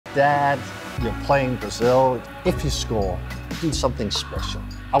Dad, you're playing Brazil. If you score, do something special.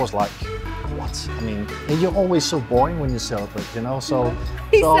 I was like, what? I mean, you're always so boring when you celebrate, you know? So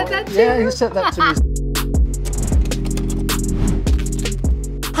he said that to you? Yeah, he said that to me.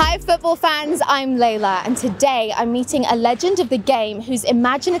 Hi football fans, I'm Layla, and today I'm meeting a legend of the game whose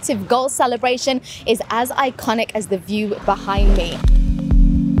imaginative goal celebration is as iconic as the view behind me.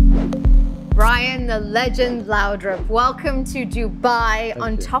 Brian, the legend Laudrup, welcome to Dubai,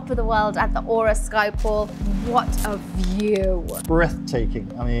 on top of the world at the Aura Sky Pool. What a view!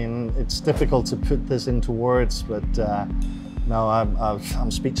 Breathtaking. I mean, it's difficult to put this into words, but no, I'm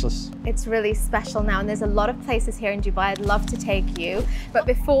speechless. It's really special now, and there's a lot of places here in Dubai I'd love to take you. But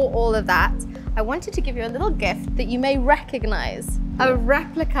before all of that, I wanted to give you a little gift that you may recognize. A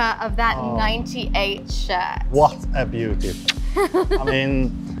replica of that 98 shirt. What a beauty. I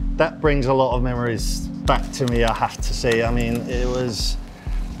mean, that brings a lot of memories back to me, I have to say. I mean,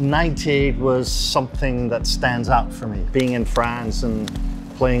 98 was something that stands out for me. Being in France and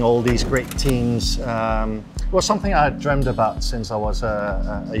playing all these great teams was something I had dreamed about since I was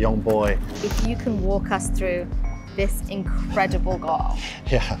a young boy. If you can walk us through this incredible goal.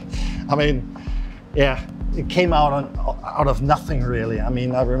 Yeah, I mean, yeah, it came out of nothing, really. I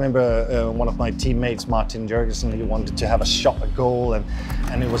mean, I remember one of my teammates, Martin Jurgensen, he wanted to have a shot at goal,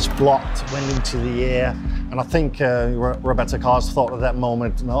 and it was blocked, went into the air. And I think Roberto Carlos thought at that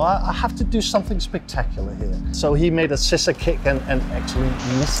moment, no, I have to do something spectacular here. So he made a scissor kick and actually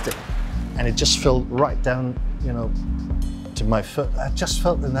missed it. And it just fell right down, you know, to my foot. I just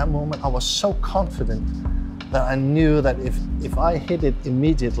felt in that moment, I was so confident that I knew that if I hit it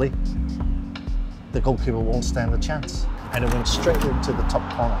immediately, the goalkeeper won't stand a chance. And it went straight into the top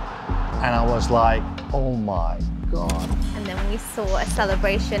corner. And I was like, oh my God. And then we saw a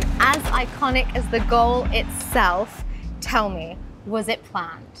celebration as iconic as the goal itself. Tell me, was it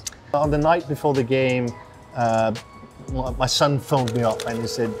planned? On the night before the game, my son phoned me up and he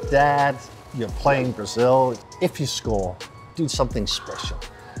said, Dad, you're playing Brazil. If you score, do something special.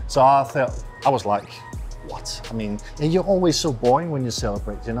 So I was like, what? I mean, you're always so boring when you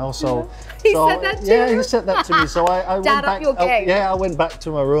celebrate, you know? So he said that to you? Yeah, he said that to me. So I went Dad, back. up your game. I went back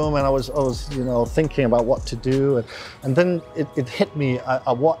to my room and I was you know, thinking about what to do. And then it hit me.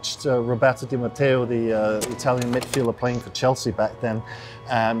 I watched Roberto Di Matteo, the Italian midfielder playing for Chelsea back then,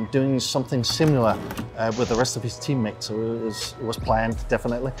 doing something similar with the rest of his teammates. So it was planned,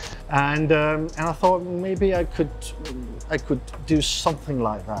 definitely. And I thought maybe I could do something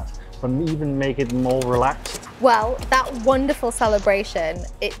like that, but even make it more relaxed. Well, that wonderful celebration,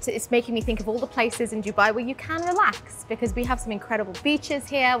 it's making me think of all the places in Dubai where you can relax, because we have some incredible beaches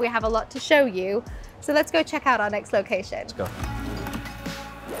here, we have a lot to show you. So let's go check out our next location. Let's go.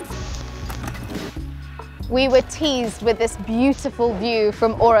 We were teased with this beautiful view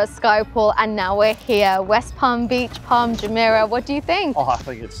from Aura Sky Pool, and now we're here. West Palm Beach, Palm Jumeirah. What do you think? Oh, I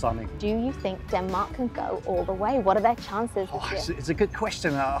think it's stunning. Do you think Denmark can go all the way? What are their chances this year? It's a good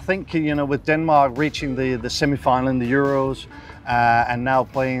question. I think, you know, with Denmark reaching the semi-final in the Euros and now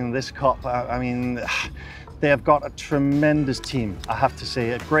playing this cup, I mean, they have got a tremendous team, I have to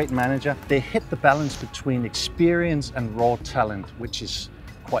say, a great manager. They hit the balance between experience and raw talent, which is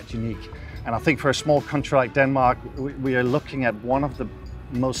quite unique. And I think for a small country like Denmark, we are looking at one of the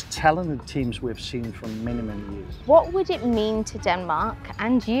most talented teams we've seen for many, many years. What would it mean to Denmark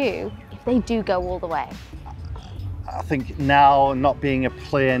and you if they do go all the way? I think now, not being a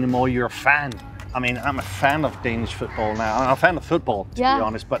player anymore, you're a fan. I mean, I'm a fan of Danish football now. I'm a fan of football, to be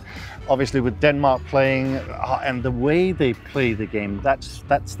honest, but obviously with Denmark playing and the way they play the game, that's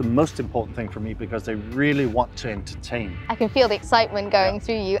the most important thing for me, because they really want to entertain. I can feel the excitement going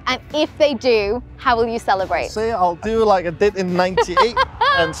through you. And if they do, how will you celebrate? Say I'll do like I did in 98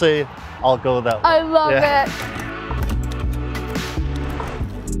 and say I'll go that way. I love it.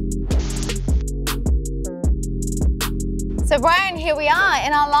 So Brian, here we are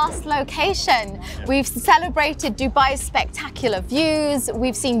in our last location. We've celebrated Dubai's spectacular views,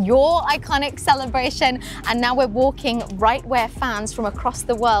 we've seen your iconic celebration, and now we're walking right where fans from across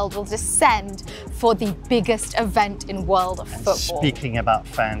the world will descend for the biggest event in world of football. Speaking about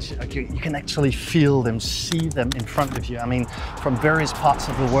fans, you can actually feel them, see them in front of you. I mean, from various parts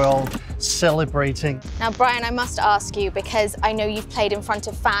of the world, celebrating. Now Brian, I must ask you, because I know you've played in front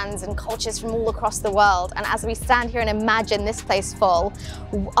of fans and cultures from all across the world, and as we stand here and imagine this place full,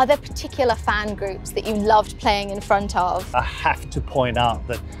 are there particular fan groups that you loved playing in front of? I have to point out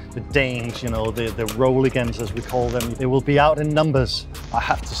that the Danes, you know, the Roligans as we call them, they will be out in numbers, I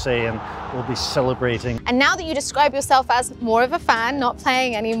have to say, and we'll be celebrating. And now that you describe yourself as more of a fan, not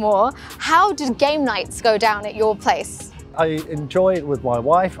playing anymore, how did game nights go down at your place? I enjoy it with my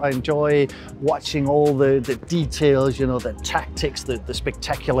wife. I enjoy watching all the details, you know, the tactics, the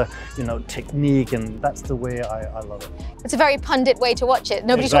spectacular, you know, technique, and that's the way I love it. It's a very pundit way to watch it.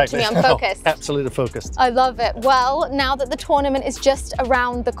 Nobody talk to me, I'm focused. Absolutely focused. I love it. Well, now that the tournament is just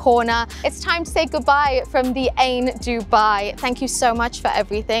around the corner, it's time to say goodbye from the Ain Dubai. Thank you so much for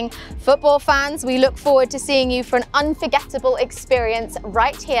everything. Football fans, we look forward to seeing you for an unforgettable experience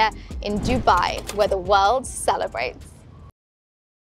right here in Dubai, where the world celebrates.